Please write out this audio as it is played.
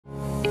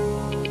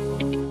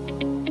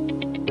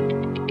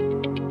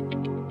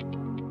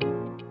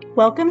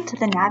Welcome to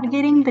the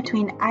Navigating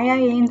Between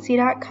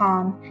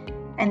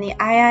IIANC.com and the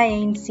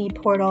IIANC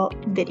portal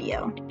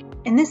video.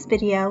 In this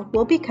video,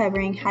 we'll be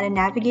covering how to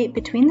navigate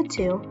between the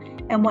two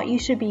and what you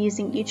should be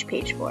using each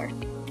page for.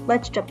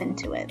 Let's jump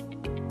into it.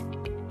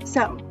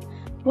 So,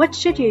 what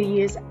should you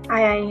use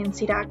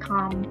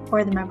IIANC.com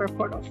or the member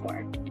portal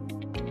for?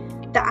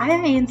 The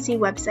IIANC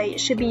website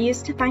should be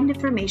used to find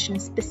information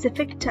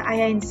specific to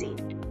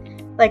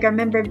IIANC, like our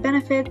member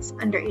benefits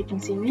under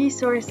agency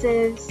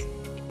resources,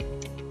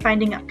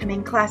 finding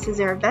upcoming classes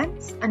or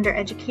events under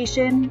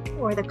Education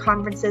or the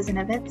Conferences and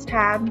Events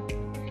tab,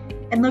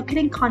 and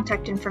locating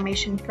contact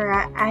information for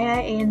our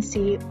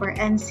IIANC or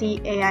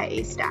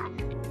NCAIA staff.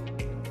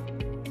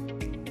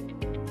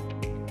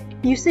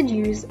 You should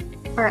use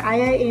our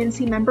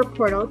IIANC member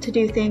portal to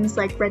do things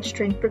like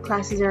registering for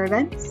classes or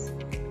events,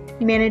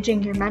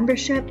 managing your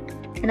membership,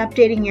 and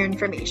updating your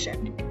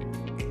information.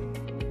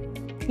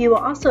 You will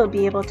also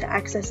be able to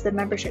access the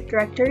membership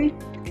directory,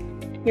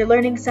 your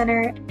learning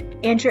center,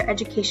 and your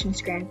education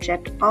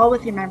transcript, all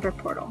with your member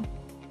portal.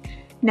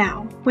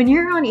 Now, when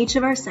you're on each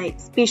of our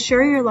sites, be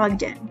sure you're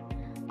logged in.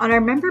 On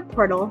our member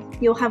portal,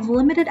 you'll have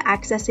limited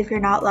access if you're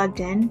not logged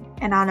in,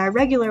 and on our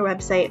regular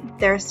website,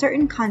 there is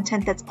certain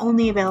content that's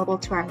only available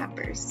to our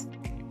members.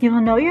 You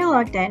will know you're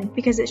logged in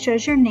because it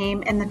shows your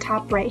name in the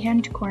top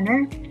right-hand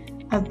corner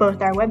of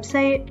both our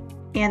website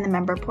and the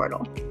member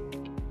portal.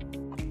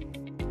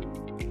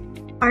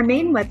 Our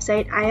main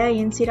website,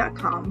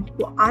 IIANC.com,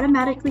 will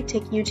automatically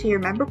take you to your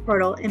member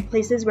portal in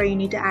places where you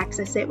need to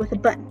access it with a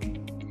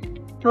button.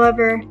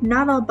 However,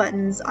 not all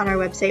buttons on our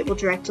website will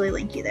directly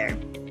link you there.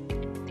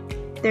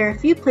 There are a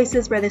few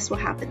places where this will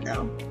happen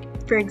though.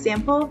 For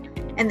example,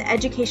 in the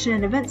Education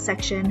and Events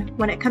section,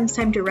 when it comes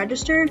time to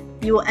register,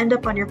 you will end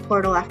up on your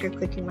portal after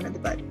clicking one of the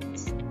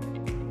buttons.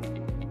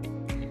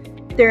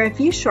 There are a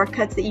few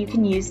shortcuts that you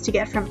can use to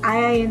get from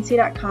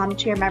IIANC.com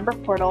to your member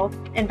portal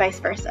and vice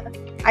versa.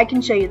 I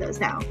can show you those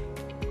now.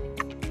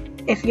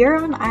 If you're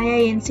on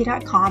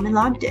IIANC.com and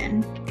logged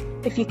in,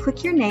 if you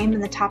click your name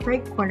in the top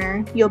right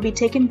corner, you'll be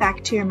taken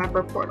back to your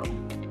member portal.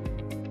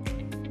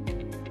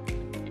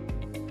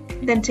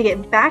 Then to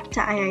get back to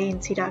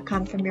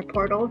IIANC.com from your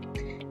portal,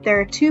 there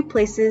are two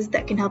places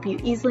that can help you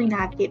easily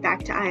navigate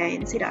back to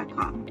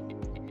IIANC.com.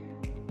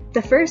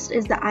 The first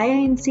is the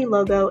IIANC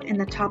logo in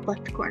the top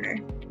left corner.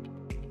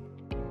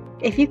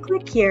 If you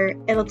click here,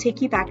 it'll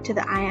take you back to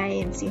the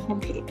IIANC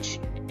homepage.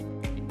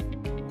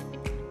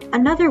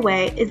 Another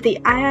way is the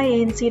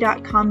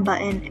IIANC.com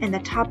button in the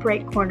top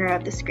right corner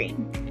of the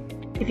screen.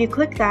 If you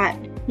click that,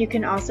 you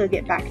can also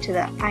get back to the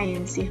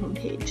IIANC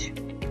homepage.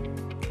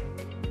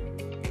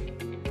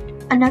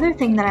 Another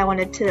thing that I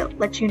wanted to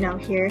let you know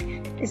here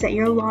is that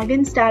your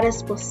login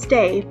status will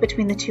stay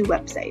between the two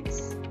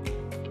websites.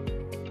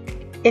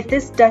 If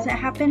this doesn't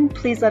happen,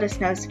 please let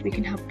us know so we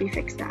can help you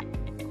fix that.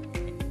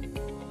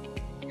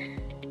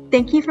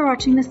 Thank you for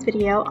watching this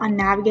video on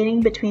navigating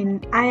between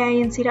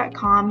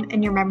IIANC.com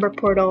and your member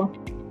portal,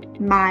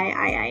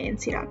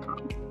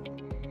 myiianc.com.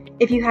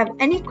 If you have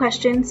any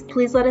questions,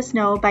 please let us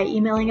know by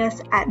emailing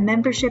us at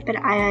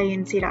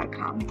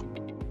membership@iianc.com.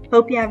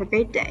 Hope you have a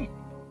great day.